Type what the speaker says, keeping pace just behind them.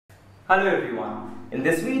Hello everyone. In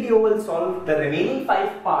this video we'll solve the remaining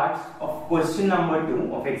 5 parts of question number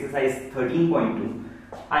 2 of exercise 13.2,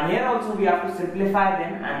 and here also we have to simplify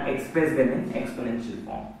them and express them in exponential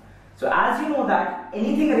form. So as you know that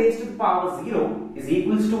anything raised to the power 0 is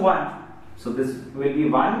equals to 1. So this will be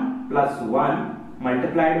 1 plus 1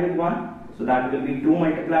 multiplied with 1. So that will be 2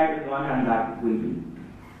 multiplied with 1, and that will be,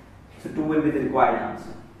 so 2 will be the required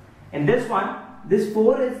answer. In this one, this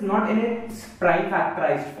 4 is not in its prime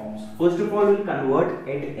factorized forms. First of all, we'll convert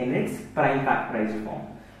it in its prime factorized form.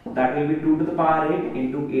 That will be 2 to the power 8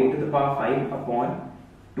 into a to the power 5 upon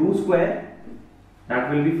 2 square. That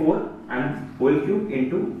will be 4, and whole cube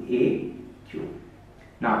into a cube.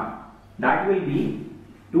 Now, that will be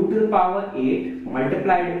 2 to the power 8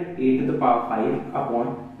 multiplied with a to the power 5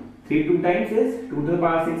 upon 3 2 times is 2 to the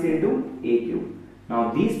power 6 into a cube.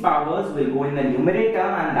 Now these powers will go in the numerator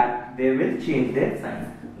and that they will change their sign.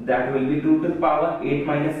 That will be 2 to the power 8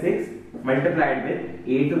 minus 6 multiplied with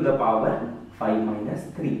a to the power 5 minus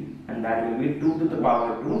 3, and that will be 2 to the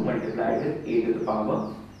power 2 multiplied with a to the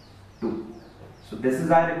power 2. So this is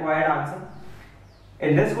our required answer.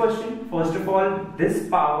 In this question, first of all, this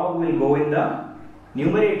power will go in the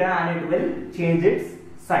numerator and it will change its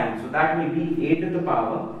sign. So that will be a to the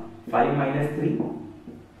power 5 minus 3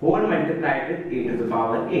 whole multiplied with a to the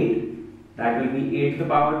power 8. That will be a to the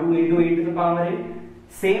power 2 into a to the power 8.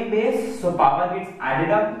 Same base, so power gets added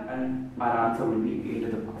up and our answer will be a to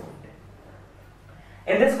the power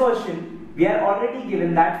 8. In this question, we are already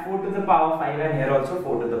given that 4 to the power 5 and here also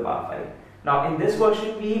 4 to the power 5. Now in this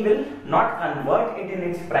question, we will not convert it in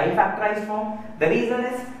its prime factorized form. The reason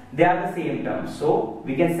is they are the same terms. So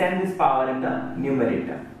we can send this power in the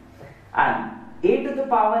numerator. And a to the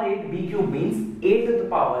power 8 b cube means a to the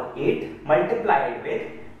power 8 multiplied with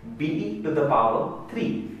b to the power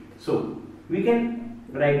 3. So we can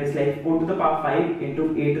write this like 4 to the power 5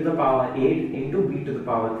 into a to the power 8 into b to the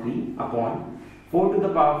power 3 upon 4 to the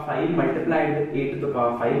power 5 multiplied with a to the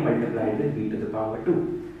power 5 multiplied with b to the power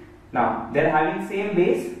 2. Now they are having same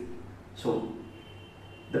base, so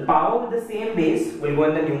the power with the same base will go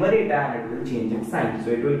in the numerator and it will change its sign. So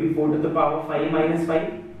it will be 4 to the power 5 minus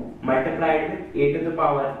 5 multiplied with a to the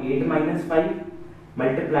power 8 minus 5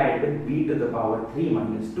 multiplied with b to the power 3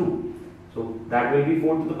 minus 2. So that will be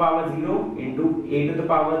 4 to the power 0 into a to the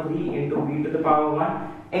power 3 into b to the power 1.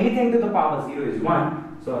 Anything to the power 0 is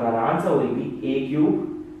 1. So our answer will be a cube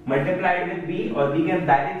multiplied with b, or we can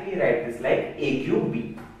directly write this like a cube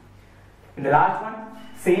b. In the last one,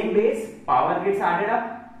 same base, power gets added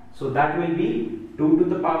up. So that will be 2 to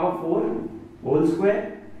the power 4 whole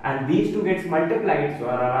square, and these two gets multiplied, so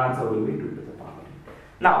our answer will be 2 to the power 8.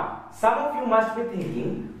 Now, some of you must be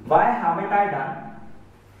thinking, why haven't I done,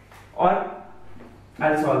 or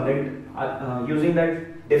I'll solve it using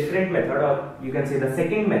that different method, or you can say the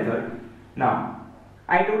second method. Now,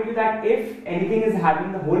 I told you that if anything is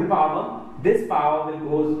having the whole power, this power will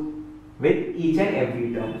go with each and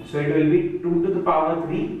every term. So it will be 2 to the power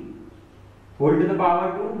 3 whole to the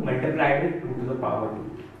power 2 multiplied with 2 to the power 2.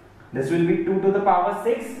 This will be 2 to the power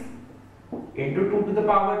 6 into 2 to the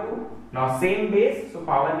power 2. Now same base, so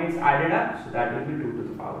power gets added up, so that will be 2 to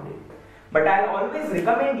the power 8. But I'll always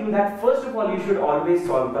recommend you that first of all you should always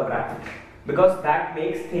solve the bracket, because that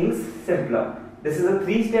makes things simpler. This is a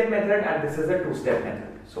 3-step method and this is a 2-step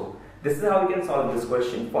method. So this is how we can solve this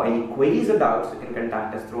question. For any queries or doubts, you can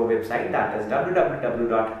contact us through our website, that is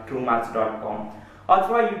www.truemaths.com, or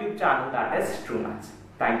through our YouTube channel, that is Truemaths.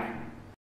 Thank you.